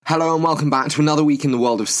Hello and welcome back to another week in the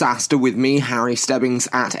world of SaaStr with me, Harry Stebbings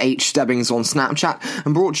at HStebbings on Snapchat,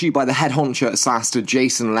 and brought to you by the head honcho at SaaStr,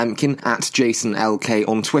 Jason Lemkin at JasonLK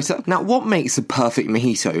on Twitter. Now, what makes a perfect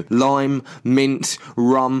mojito? Lime, mint,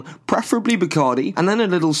 rum, preferably Bacardi, and then a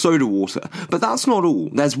little soda water. But that's not all.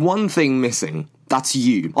 There's one thing missing. That's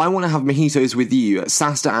you. I want to have mojitos with you at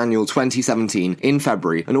SaaStr Annual 2017 in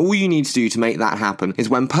February, and all you need to do to make that happen is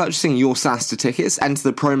when purchasing your SaaStr tickets, enter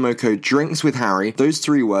the promo code DRINKSWITHHarry, those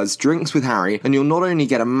 3 words, Drinks with Harry, and you'll not only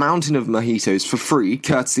get a mountain of mojitos for free,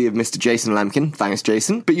 courtesy of Mr. Jason Lemkin, thanks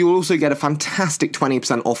Jason, but you'll also get a fantastic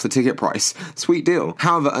 20% off the ticket price. Sweet deal.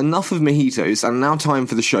 However, enough of mojitos, and now time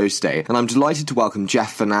for the show stay, and I'm delighted to welcome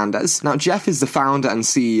Jeff Fernandez. Now, Jeff is the founder and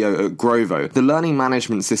CEO at Grovo, the learning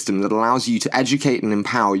management system that allows you to educate and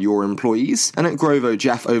empower your employees. And at Grovo,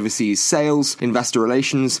 Jeff oversees sales, investor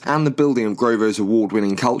relations, and the building of Grovo's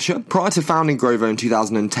award-winning culture. Prior to founding Grovo in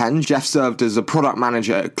 2010, Jeff served as a product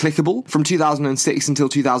manager at Clickable. From 2006 until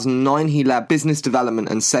 2009, he led business development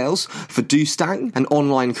and sales for Doostang, an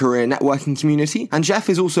online career networking community. And Jeff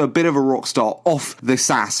is also a bit of a rock star off the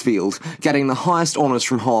SaaS field, getting the highest honors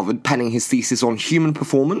from Harvard, penning his thesis on human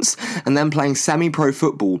performance, and then playing semi-pro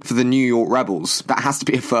football for the New York Rebels. That has to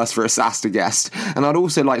be a first for a SaaStr guest. And I'd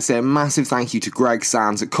also like to say a massive thank you to Greg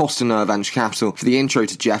Sands at Costa Venture Capital for the intro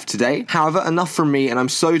to Jeff today. However, enough from me, and I'm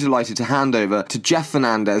so delighted to hand over to Jeff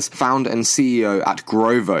Fernandez, founder and CEO at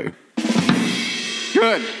Grovo.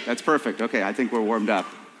 Good. That's perfect. Okay, I think we're warmed up.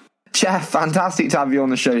 Jeff, fantastic to have you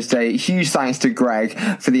on the show today. Huge thanks to Greg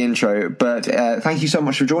for the intro, but thank you so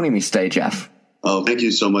much for joining me today, Jeff. Oh, thank you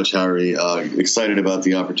so much, Harry. Excited about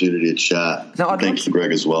the opportunity to chat. Thank you,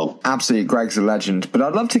 Greg, as well. Absolutely, Greg's a legend. But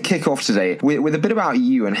I'd love to kick off today with a bit about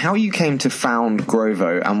you and how you came to found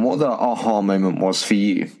Grovo and what the aha moment was for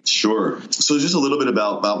you. Sure. So just a little bit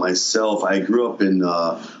about myself. I grew up in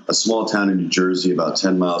a small town in New Jersey, about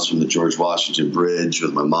 10 miles from the George Washington Bridge,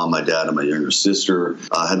 with my mom, my dad, and my younger sister.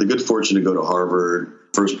 I had the good fortune to go to Harvard.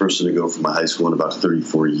 First person to go from my high school in about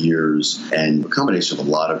 34 years, and a combination of a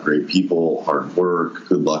lot of great people, hard work,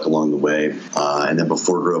 good luck along the way. And then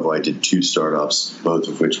before Grovo, I did 2 startups, both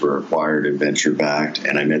of which were acquired and venture-backed,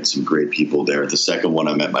 and I met some great people there. At the second one,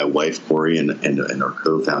 I met my wife, Corey, and our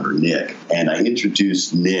co-founder, Nick. And I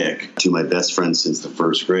introduced Nick to my best friend since the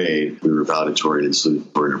first grade. We were valedictorian and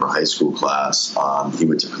salutatorian of our high school class. He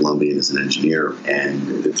went to Columbia as an engineer,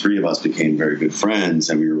 and the 3 of us became very good friends,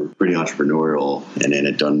 and we were pretty entrepreneurial and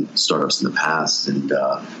had done startups in the past. And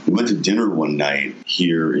we went to dinner one night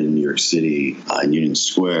here in New York City, in Union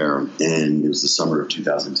Square, and it was the summer of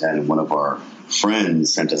 2010, and one of our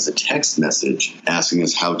friends sent us a text message asking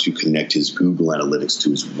us how to connect his Google Analytics to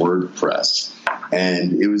his WordPress.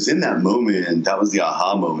 And it was in that moment, that was the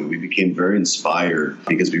aha moment. We became very inspired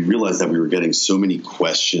because we realized that we were getting so many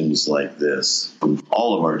questions like this from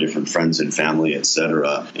all of our different friends and family, et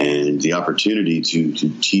cetera. And the opportunity to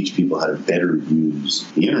teach people how to better use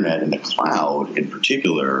the internet and the cloud in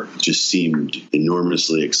particular just seemed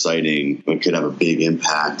enormously exciting. It could have a big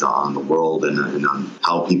impact on the world and on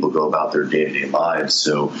how people go about their day-to-day lives.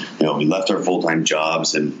 So, we left our full-time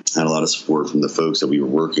jobs and had a lot of support from the folks that we were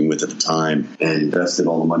working with at the time, and invested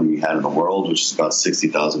all the money we had in the world, which is about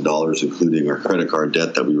 $60,000, including our credit card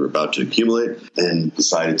debt that we were about to accumulate, and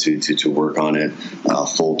decided to work on it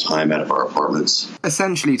full-time out of our apartments.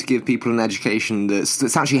 Essentially to give people an education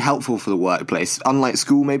that's actually helpful for the workplace, unlike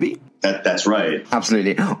school maybe? That's right.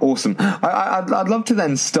 Absolutely. Awesome. I'd love to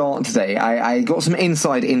then start today. I got some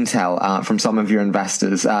inside intel from some of your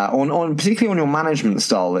investors on particularly on your management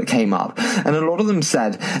style that came up. And a lot of them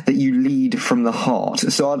said that you lead from the heart.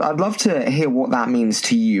 So I'd love to hear what that means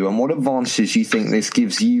to you and what advantages you think this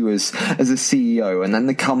gives you as a CEO and then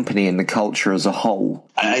the company and the culture as a whole.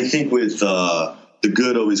 I think with the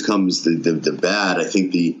good always comes the bad. I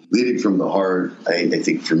think the leading from the heart, I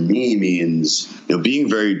think for me means, being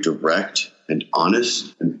very direct and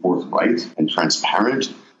honest and forthright and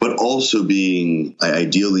transparent, but also being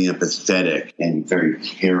ideally empathetic and very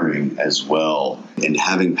caring as well, and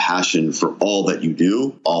having passion for all that you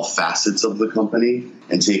do, all facets of the company,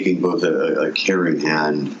 and taking both a caring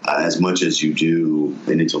hand as much as you do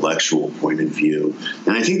an intellectual point of view.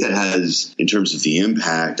 And I think that has, in terms of the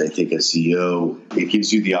impact, I think as CEO, it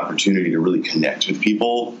gives you the opportunity to really connect with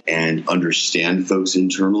people and understand folks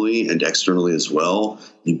internally and externally as well.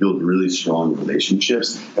 You build really strong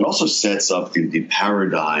relationships. It also sets up the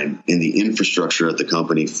paradigm in the infrastructure at the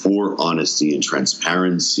company for honesty and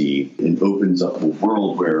transparency, and opens up a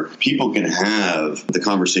world where people can have the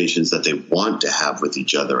conversations that they want to have with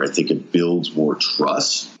each other. I think it builds more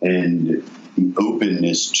trust and the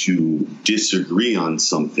openness to disagree on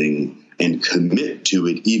something and commit to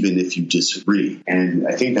it even if you disagree. And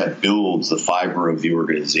I think that builds the fiber of the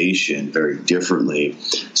organization very differently.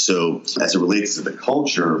 So as it relates to the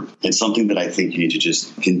culture, it's something that I think you need to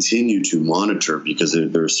just continue to monitor, because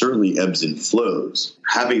there are certainly ebbs and flows.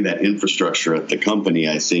 Having that infrastructure at the company,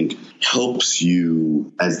 I think, helps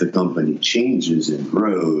you as the company changes and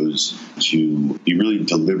grows to be really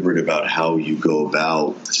deliberate about how you go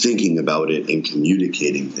about thinking about it and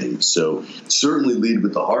communicating things. So certainly lead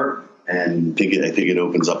with the heart. And I think it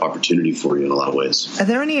opens up opportunity for you in a lot of ways. Are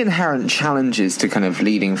there any inherent challenges to kind of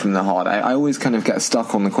leading from the heart? I always kind of get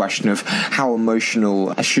stuck on the question of how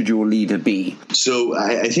emotional should your leader be? So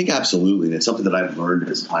I think absolutely. And it's something that I've learned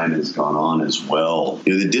as time has gone on as well.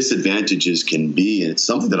 The disadvantages can be, and it's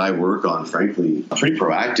something that I work on, frankly, pretty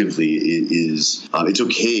proactively, is it's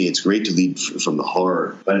okay. It's great to lead from the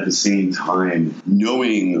heart. But at the same time,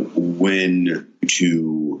 knowing when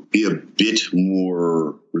to be a bit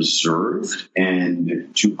more reserved and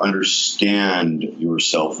to understand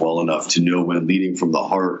yourself well enough to know when leading from the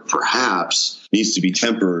heart perhaps needs to be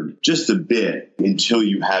tempered just a bit until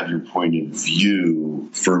you have your point of view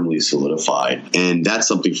firmly solidified. And that's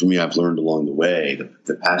something for me I've learned along the way.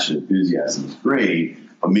 The passion and enthusiasm is great,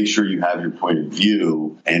 but make sure you have your point of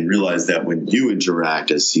view and realize that when you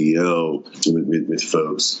interact as CEO with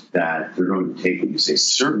folks, that they're going to take what you say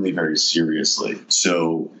certainly very seriously.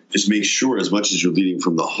 So just make sure, as much as you're leading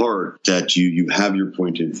from the heart, that you have your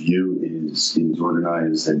point of view is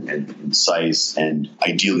organized and concise and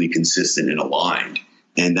ideally consistent and aligned.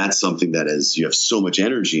 And that's something that, as you have so much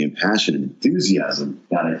energy and passion and enthusiasm,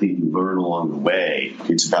 that I think you learn along the way.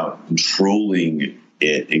 It's about controlling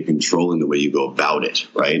it and controlling the way you go about it,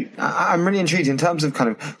 right? I'm really intrigued in terms of kind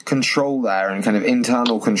of control there and kind of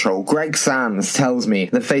internal control. Greg Sands tells me,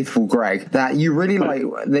 the faithful Greg, that you really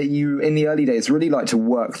in the early days, really like to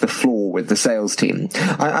work the floor with the sales team.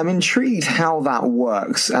 I'm intrigued how that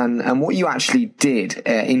works and what you actually did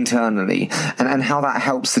internally and how that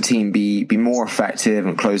helps the team be more effective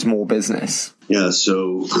and close more business. Yeah,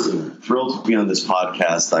 so thrilled to be on this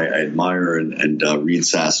podcast. I admire and read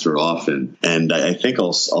SaaStr often, and I think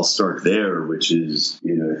I'll start there, which is,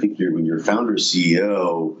 I think when you're a founder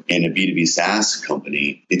CEO in a B2B SaaS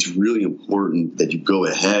company, it's really important that you go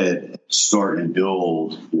ahead, start and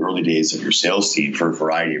build the early days of your sales team for a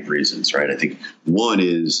variety of reasons, right? I think one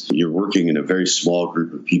is you're working in a very small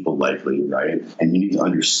group of people, likely, right? And you need to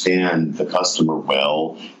understand the customer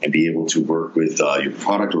well and be able to work with your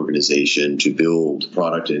product organization to build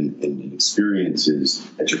product and experiences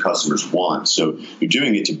that your customers want. So you're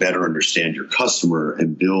doing it to better understand your customer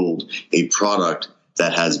and build a product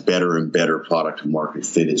that has better and better product market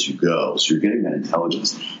fit as you go. So you're getting that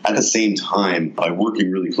intelligence. At the same time, by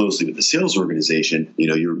working really closely with the sales organization,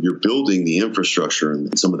 you're building the infrastructure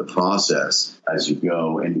and some of the process as you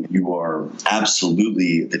go. And you are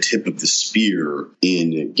absolutely the tip of the spear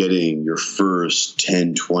in getting your first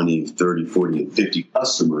 10, 20, 30, 40, and 50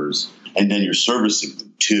 customers. And then you're servicing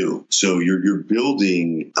them too. So you're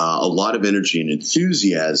building a lot of energy and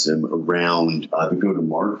enthusiasm around the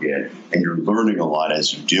go-to-market, and you're learning a lot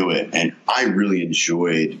as you do it. And I really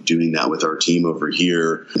enjoyed doing that with our team over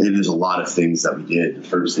here. And there's a lot of things that we did. The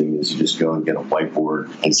first thing is you just go and get a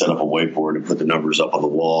whiteboard and set up a whiteboard and put the numbers up on the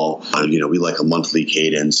wall. We like a monthly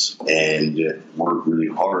cadence and work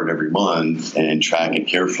really hard every month and track it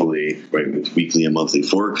carefully, right, with weekly and monthly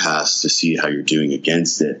forecasts to see how you're doing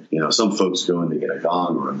against it. Some folks go and they get a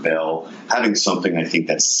gong or a bell. Having something, I think,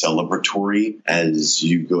 that's celebratory as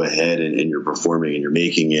you go ahead and you're performing and you're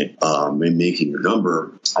making it and making your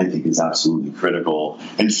number, I think is absolutely critical.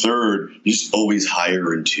 And third, you just always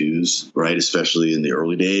hire in twos, right? Especially in the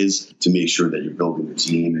early days, to make sure that you're building the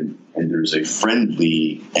team and there's a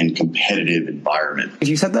friendly and competitive environment.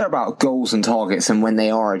 You said there about goals and targets and when they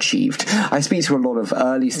are achieved. I speak to a lot of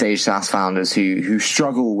early stage SaaS founders who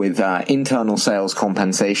struggle with internal sales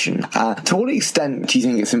compensation. To what extent do you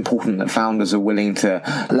think it's important that founders are willing to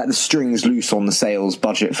let the strings loose on the sales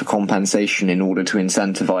budget for compensation in order to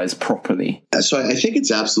incentivize properly? So I think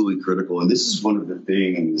it's absolutely critical. And this is one of the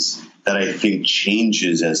things that I think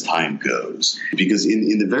changes as time goes. Because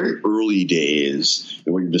in the very early days,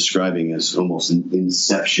 what you're describing as almost an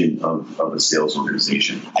inception of a sales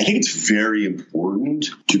organization, I think it's very important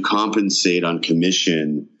to compensate on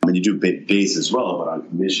commission. I mean, you do base as well, but on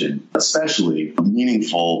commission, especially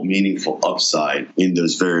meaningful upside in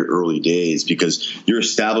those very early days, because you're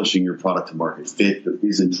establishing your product to market fit. There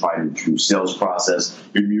isn't tried and true sales process.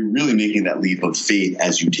 You're really making that leap of faith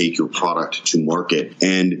as you take your product to market.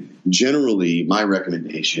 And generally, my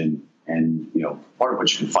recommendation, and part of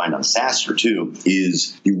what you can find on SaaStr too,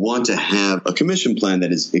 is you want to have a commission plan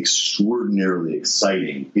that is extraordinarily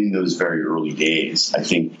exciting in those very early days. I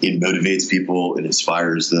think it motivates people, it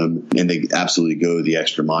inspires them, and they absolutely go the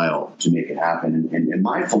extra mile to make it happen. And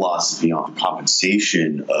my philosophy on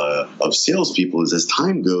compensation of salespeople is, as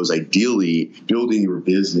time goes, ideally building your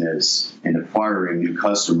business and acquiring new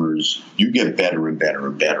customers, you get better and better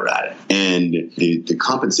and better at it. And the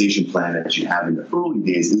compensation plan that you have in the early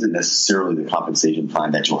days isn't necessarily the compensation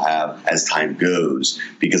plan that you'll have as time goes,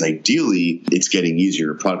 because ideally it's getting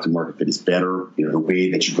easier. Product and market fit is better. The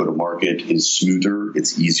way that you go to market is smoother.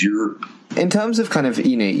 It's easier. In terms of kind of,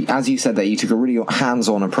 as you said that you took a really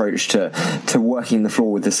hands-on approach to working the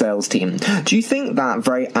floor with the sales team, do you think that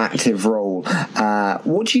very active role,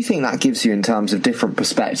 what do you think that gives you in terms of different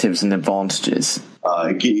perspectives and advantages?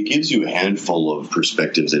 It gives you a handful of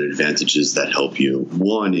perspectives and advantages that help you.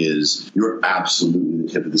 One is you're absolutely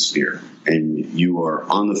the tip of the spear, and you are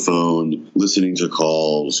on the phone, listening to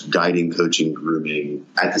calls, guiding, coaching, grooming,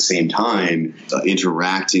 at the same time,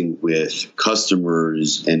 interacting with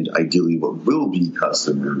customers and ideally what will be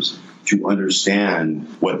customers to understand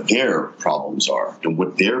what their problems are and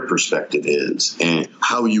what their perspective is and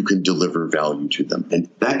how you can deliver value to them. And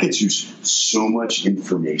that gets you so much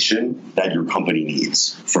information that your company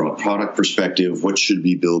needs. From a product perspective, what should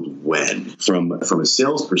be built when? From a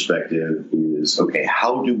sales perspective is, okay,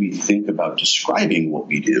 how do we think about describing what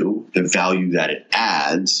we do, the value that it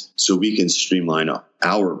adds, so we can streamline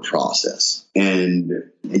our process? And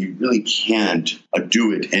you really can't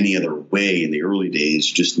do it any other way in the early days.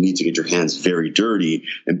 You just need to get your hands very dirty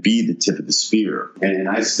and be the tip of the spear. And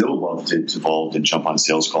I still love to get involved and jump on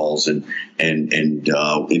sales calls and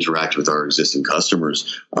interact with our existing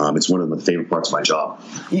customers. It's one of my favorite parts of my job.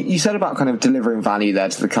 You said about kind of delivering value there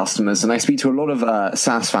to the customers, and I speak to a lot of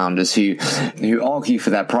SaaS founders who argue for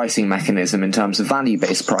their pricing mechanism in terms of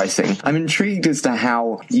value-based pricing. I'm intrigued as to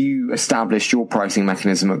how you established your pricing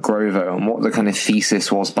mechanism at Grovo and what the kind of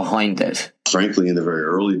thesis was behind it. Frankly, in the very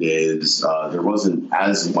early days, there wasn't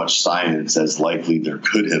as much science as likely there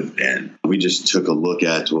could have been. We just took a look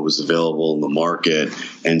at what was available in the market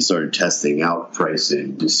and started testing out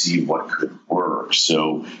pricing to see what could work.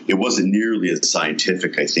 So it wasn't nearly as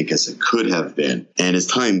scientific, I think, as it could have been. And as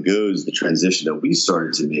time goes, the transition that we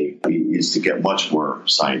started to make is to get much more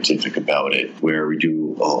scientific about it, where we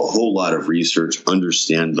do a whole lot of research,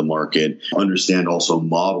 understand the market, understand also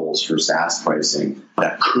models for SaaS pricing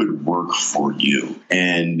that could work for you,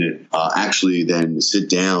 and actually then sit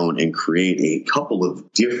down and create a couple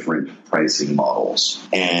of different pricing models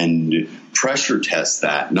and pressure test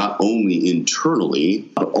that not only internally,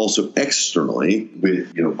 but also externally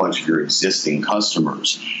with a bunch of your existing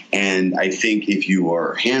customers. And I think if you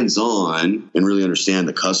are hands-on and really understand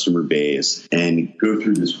the customer base and go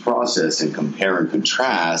through this process and compare and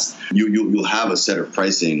contrast, you'll have a set of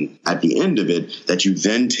pricing at the end of it that you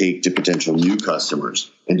then take to potential new customers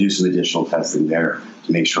and do some additional testing there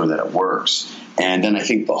to make sure that it works. And then I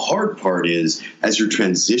think the hard part is, as you're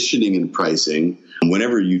transitioning in pricing,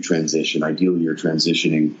 whenever you transition, ideally you're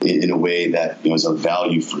transitioning in a way that is of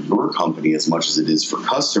value for your company as much as it is for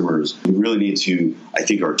customers. You really need to, I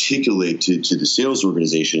think, articulate to the sales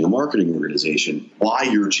organization, the marketing organization, why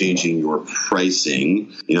you're changing your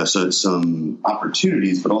pricing, so some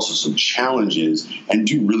opportunities, but also some challenges, and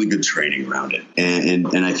do really good training around it.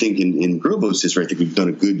 And I think in Grovo's history, I think we've done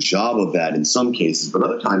a good job of that in some cases, but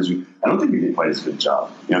other times I don't think we did quite as good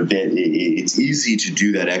job. It's easy to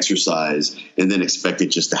do that exercise and then expect it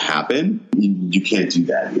just to happen. You can't do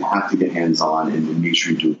that. You have to get hands-on and make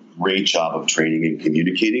sure you do a great job of training and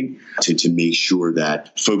communicating to make sure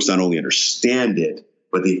that folks not only understand it,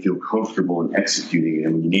 but they feel comfortable in executing it.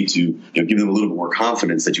 And when you need to give them a little bit more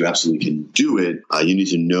confidence that you absolutely can do it, you need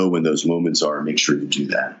to know when those moments are and make sure you do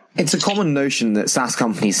that. It's a common notion that SaaS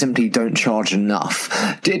companies simply don't charge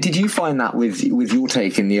enough. Did you find that with your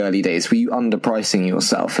take in the early days? Were you underpricing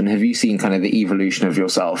yourself? And have you seen kind of the evolution of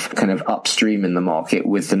yourself kind of upstream in the market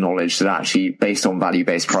with the knowledge that actually, based on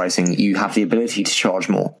value-based pricing, you have the ability to charge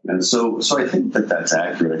more? And so I think that's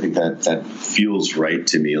accurate. I think that feels right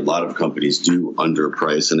to me. A lot of companies do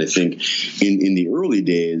underprice. And I think in the early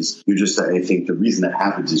days, I think the reason that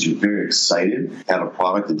happens is you're very excited to have a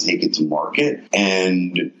product and take it to market.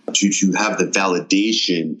 And to have the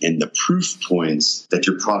validation and the proof points that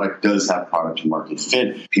your product does have product market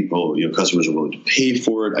fit. People, customers are willing to pay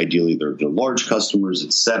for it. Ideally, they're large customers,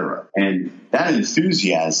 etc. And that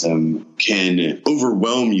enthusiasm can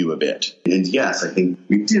overwhelm you a bit. And yes, I think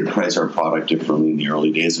we did price our product differently in the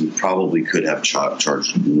early days, and we probably could have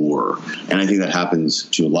charged more. And I think that happens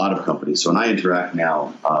to a lot of companies. So when I interact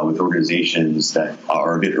now with organizations that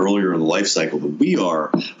are a bit earlier in the life cycle than we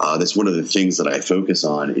are, that's one of the things that I focus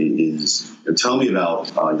on is tell me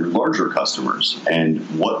about your larger customers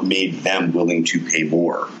and what made them willing to pay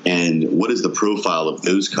more. And what is the profile of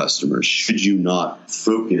those customers? Should you not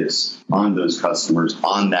focus on those customers,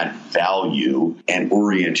 on that value, and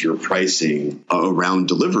orient your pricing around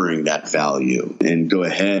delivering that value, and go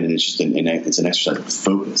ahead and it's just it's an exercise of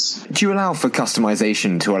focus. Do you allow for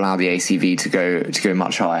customization to allow the ACV to go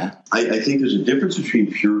much higher? I think there's a difference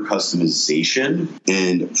between pure customization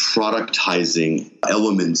and productizing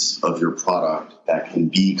elements of your product that can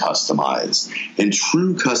be customized. And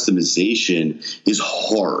true customization is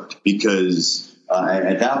hard because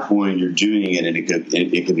at that point, you're doing it and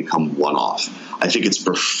it can become one-off. I think it's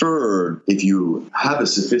preferred if you have a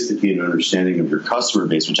sophisticated understanding of your customer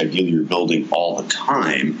base, which ideally you're building all the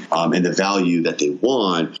time, and the value that they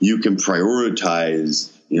want, you can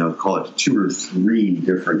prioritize call it 2 or 3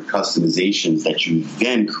 different customizations that you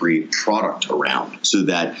then create product around so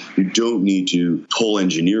that you don't need to pull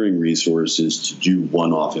engineering resources to do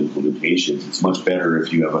one-off implementations. It's much better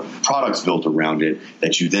if you have a product built around it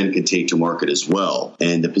that you then can take to market as well.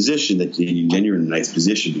 And the position that then you're in a nice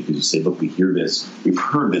position because you say, look, we hear this, we've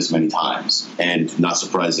heard this many times, and it's not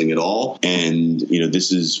surprising at all. And,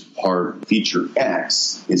 this is part feature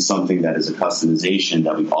X is something that is a customization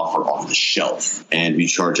that we offer off the shelf, and we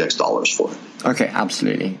charge X dollars for it. Okay,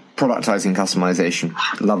 absolutely. Productizing customization.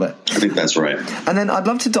 Love it. I think that's right. And then I'd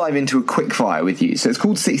love to dive into a quick fire with you. So it's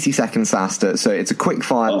called 60-second SaaStr. So it's a quick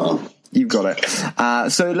fire. You've got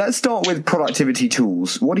it. So let's start with productivity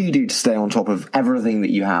tools. What do you do to stay on top of everything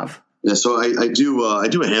that you have? Yeah, so I do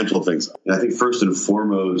a handful of things. And I think first and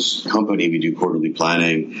foremost, company, we do quarterly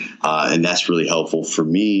planning, and that's really helpful for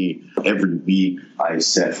me. Every week, I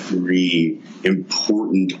set 3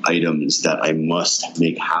 important items that I must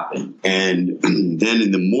make happen. And then in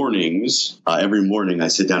the mornings, every morning, I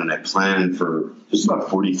sit down and I plan for just about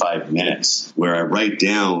 45 minutes where I write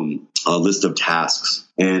down a list of tasks.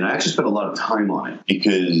 And I actually spend a lot of time on it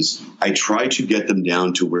because I try to get them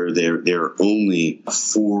down to where they're only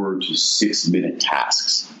 4 to 6 minute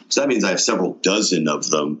tasks. So that means I have several dozen of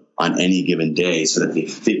them on any given day so that they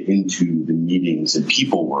fit into the meetings and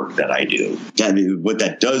people work that I do. What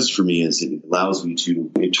that does for me is it allows me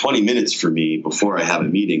to, 20 minutes for me before I have a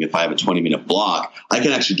meeting, if I have a 20-minute block, I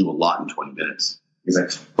can actually do a lot in 20 minutes. Because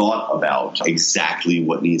I've thought about exactly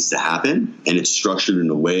what needs to happen, and it's structured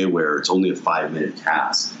in a way where it's only a 5-minute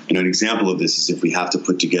task. An example of this is if we have to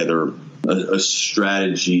put together a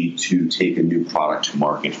strategy to take a new product to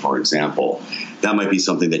market, for example. That might be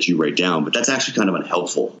something that you write down, but that's actually kind of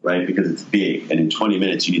unhelpful, right? Because it's big, and in 20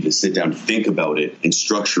 minutes, you need to sit down, think about it, and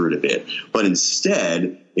structure it a bit. But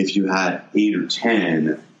instead, if you had 8 or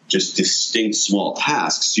 10 just distinct small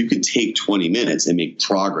tasks, you could take 20 minutes and make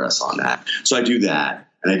progress on that. So I do that,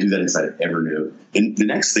 and I do that inside of Evernote. And the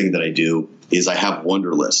next thing that I do is I have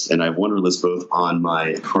Wunderlist, and I have Wunderlist both on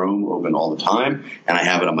my Chrome open all the time, and I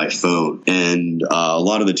have it on my phone. And a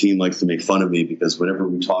lot of the team likes to make fun of me because whenever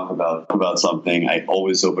we talk about something, I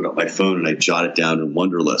always open up my phone and I jot it down in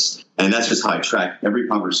Wunderlist. And that's just how I track every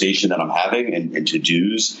conversation that I'm having and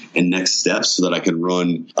to-dos and next steps so that I can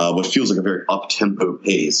run what feels like a very up-tempo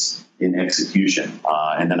pace in execution.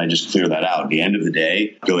 And then I just clear that out. At the end of the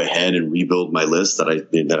day, go ahead and rebuild my list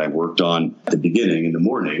that I worked on at the beginning in the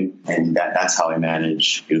morning. And that's how I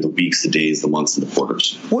manage the weeks, the days, the months, and the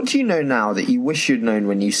quarters. What do you know now that you wish you'd known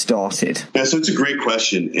when you started? Yeah, so it's a great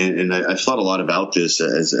question. And I've thought a lot about this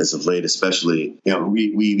as of late, especially,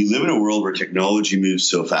 we live in a world where technology moves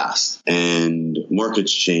so fast and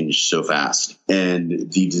markets change so fast.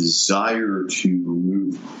 And the desire to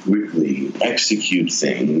move quickly, execute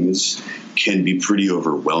things, can be pretty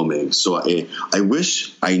overwhelming. So I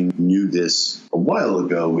wish I knew this a while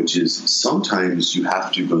ago, which is sometimes you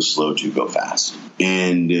have to go slow to go fast.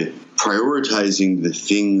 And prioritizing the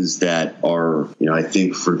things that are, I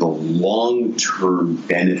think for the long-term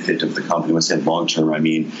benefit of the company, when I say long-term, I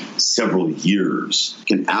mean several years,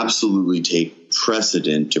 can absolutely take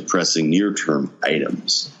precedent to pressing near-term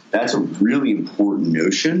items. That's a really important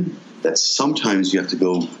notion that sometimes you have to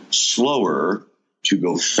go slower to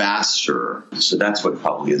go faster. So that's what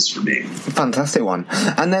probably is for me. Fantastic one.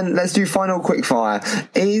 And then let's do final quick fire.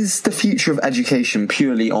 Is the future of education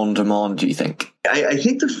purely on demand, do you think? I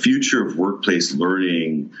think the future of workplace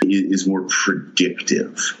learning is more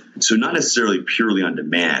predictive. So not necessarily purely on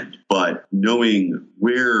demand, but knowing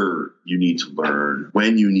where you need to learn,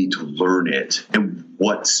 when you need to learn it, and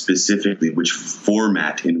what specifically, which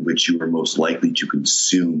format in which you are most likely to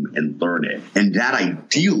consume and learn it. And that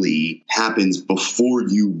ideally happens before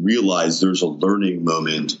you realize there's a learning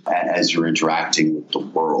moment as you're interacting with the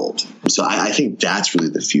world. So I think that's really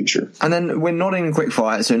the future. And then we're not in quick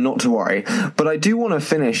fire, so not to worry. But I do want to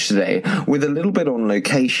finish today with a little bit on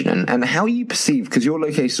location and how you perceive, because you're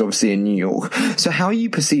located obviously in New York, so how you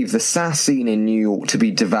perceive the SaaS scene in New York to be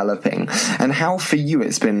developing, and how for you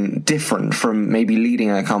it's been different from maybe leading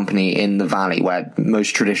a company in the Valley where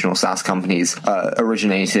most traditional SaaS companies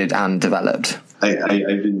originated and developed. I've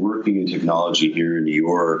been working in technology here in New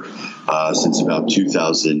York since about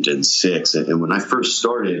 2006. And when I first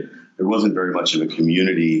started, there wasn't very much of a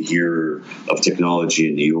community here of technology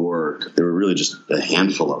in New York. There were really just a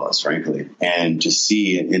handful of us, frankly. And to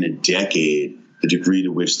see in a decade the degree to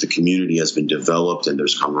which the community has been developed and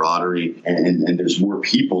there's camaraderie and there's more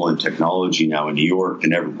people in technology now in New York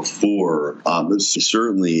than ever before. This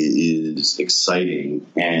certainly is exciting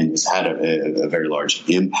and has had a very large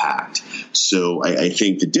impact. So I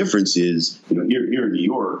think the difference is, here in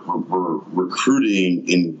New York, we're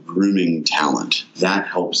recruiting and grooming talent. That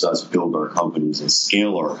helps us build our companies and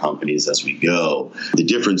scale our companies as we go. The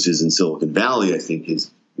difference is in Silicon Valley, I think, is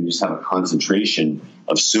we just have a concentration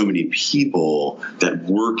of so many people that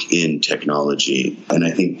work in technology. And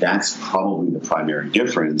I think that's probably the primary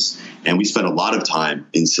difference. And we spend a lot of time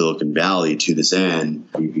in Silicon Valley to this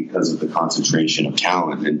end because of the concentration of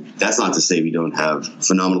talent. And that's not to say we don't have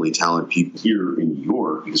phenomenally talented people here in New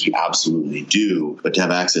York, because we absolutely do. But to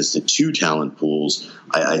have access to two talent pools,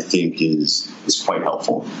 I think is quite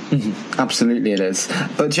helpful. Mm-hmm. Absolutely it is.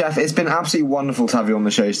 But Jeff, it's been absolutely wonderful to have you on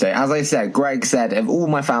the show today. As I said, Greg said, of all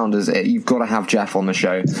my founders, you've got to have Jeff on the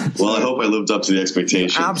show. Well, I hope I lived up to the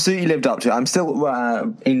expectations. Absolutely lived up to it. I'm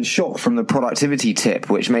still in shock from the productivity tip,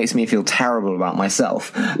 which makes me feel terrible about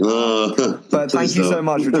myself. But thank you so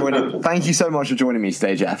much for joining. Thank you so much for joining me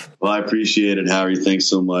today, Jeff. Well, I appreciate it, Harry. Thanks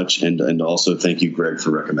so much, and also thank you, Greg, for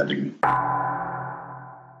recommending me.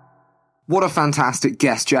 What a fantastic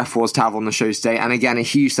guest Jeff was to have on the show today. And again, a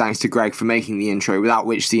huge thanks to Greg for making the intro, without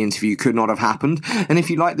which the interview could not have happened. And if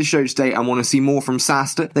you like the show today and want to see more from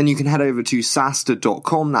SaaStr, then you can head over to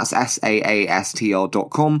SaaStr.com, that's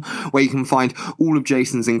SaaStr.com, where you can find all of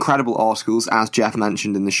Jason's incredible articles, as Jeff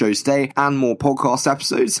mentioned in the show today, and more podcast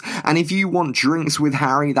episodes. And if you want drinks with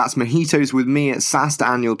Harry, that's mojitos with me at SaaStr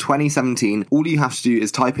Annual 2017. All you have to do is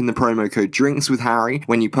type in the promo code Drinks with Harry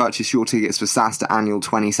when you purchase your tickets for SaaStr Annual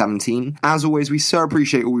 2017. As always, we so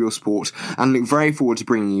appreciate all your support and look very forward to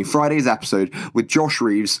bringing you Friday's episode with Josh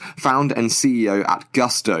Reeves, founder and CEO at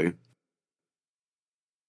Gusto.